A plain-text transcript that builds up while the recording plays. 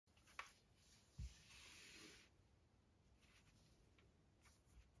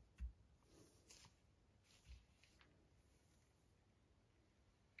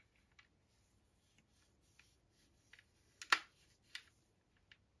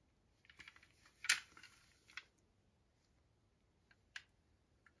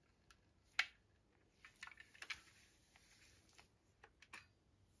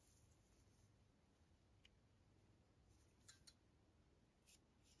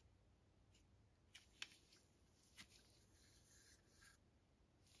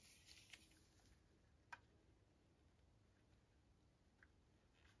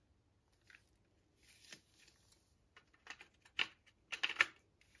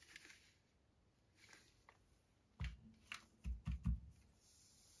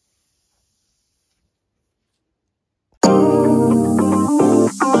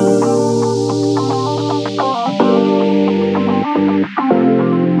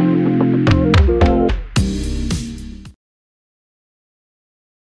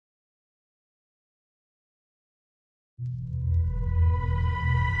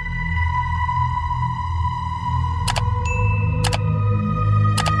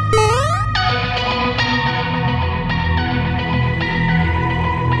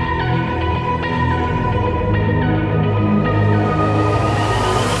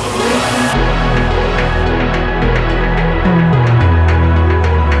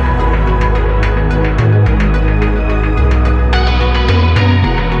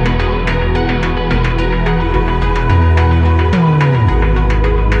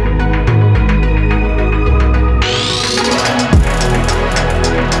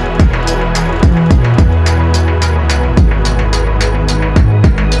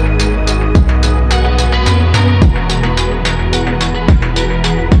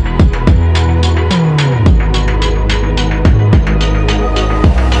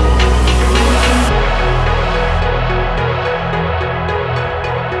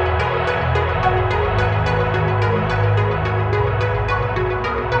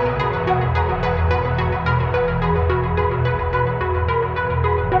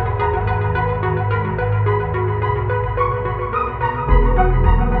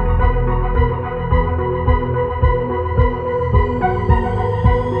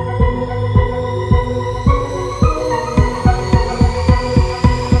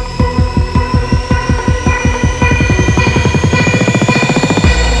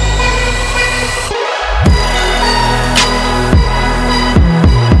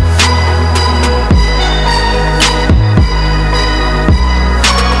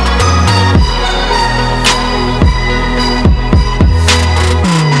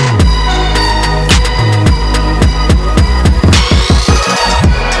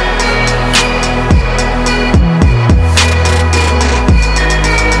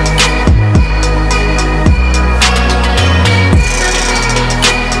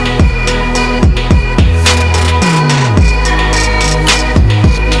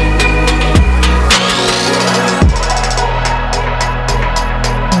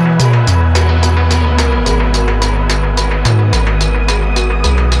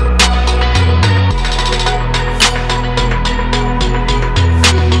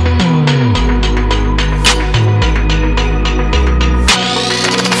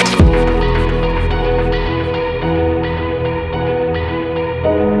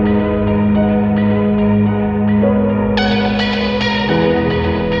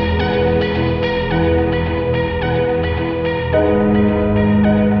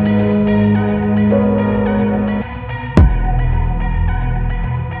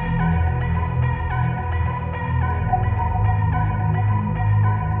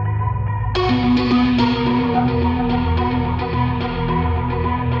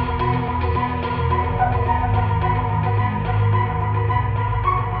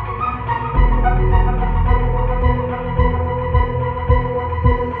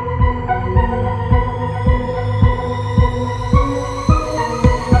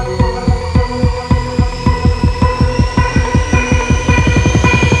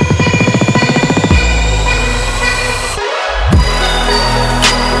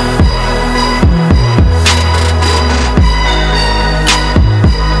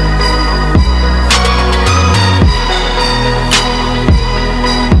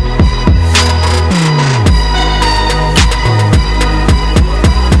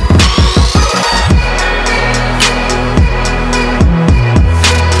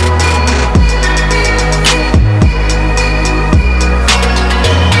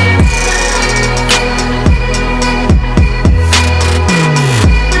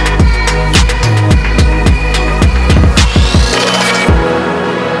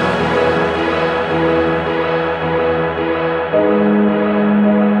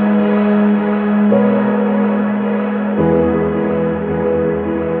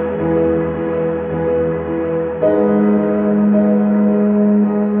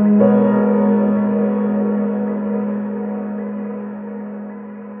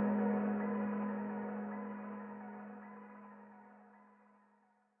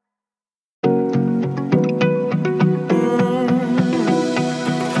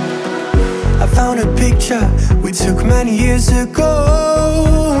found a picture we took many years ago,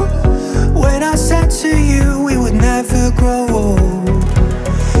 when I said to you we would never grow old.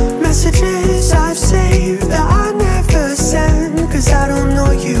 Messages I've saved that I never send, cause I don't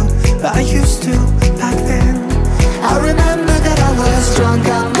know you, but I used to back then. I remember that I was drunk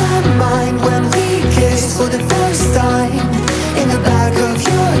out my mind when we kissed for the first time. In the back of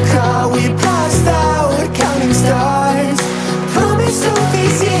your car we passed out counting stars. Promised all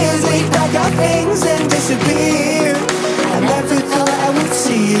these years we'd pack our things and disappear. I never thought I would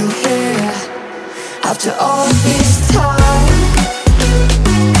see you here after all this time.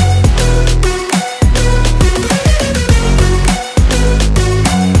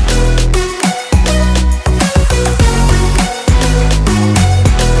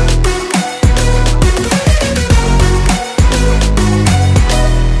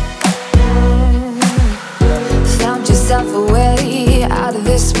 Away out of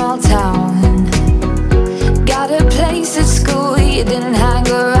this small town, got a place at school you didn't hang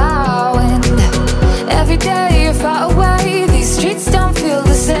around. Every day you're far away, these streets don't feel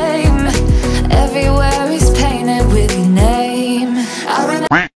the same. Everywhere is painted with your name. I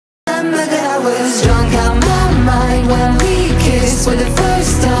remember that I was drunk out my mind when we kissed for the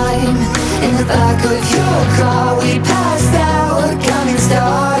first time. In the back of your car we passed out counting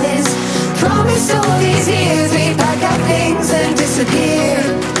stars. Promised all these years we'd pack our things and disappear.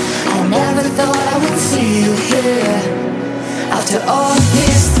 I never thought I would see you here after all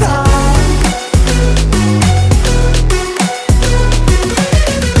this time.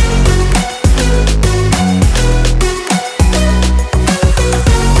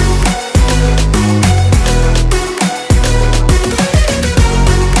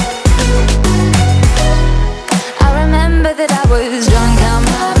 I remember that I was drunk out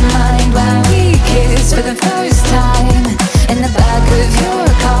my mind when we kissed for the first time. In the back of your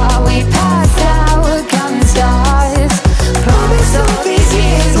car we passed out counting stars. Promised all these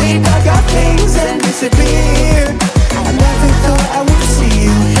years we'd pack our things and disappear. I never thought I would see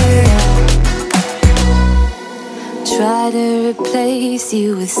you here. Try to replace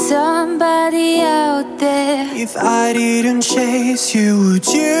you with somebody out there. If I didn't chase you, would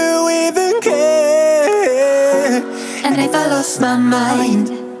you even care? And if I lost my mind,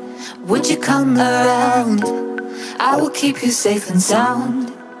 would you come around? I will keep you safe and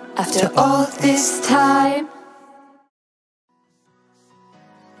sound after all this time.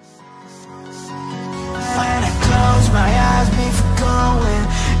 When I close my eyes before going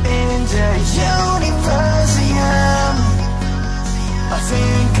into universe again, I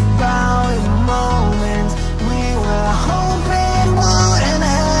think about the moment we were hoping wouldn't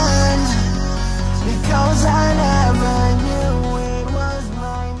end, because I never knew it was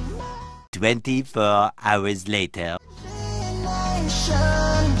mine. 24 hours later.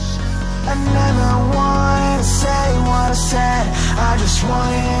 I never wanted to say what I said, I just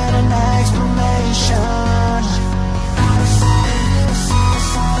wanted an explanation.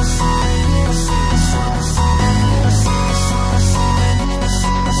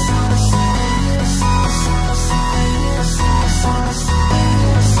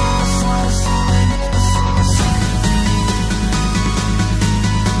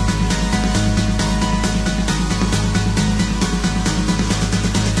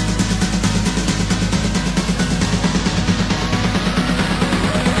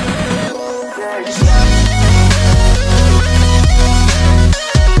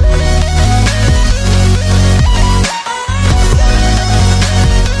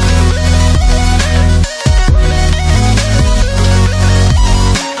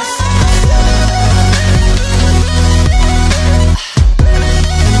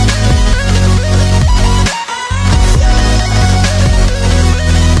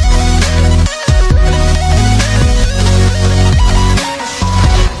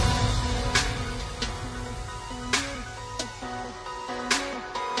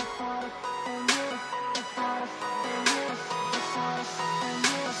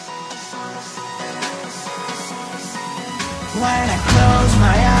 When I close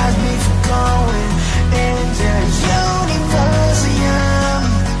my eyes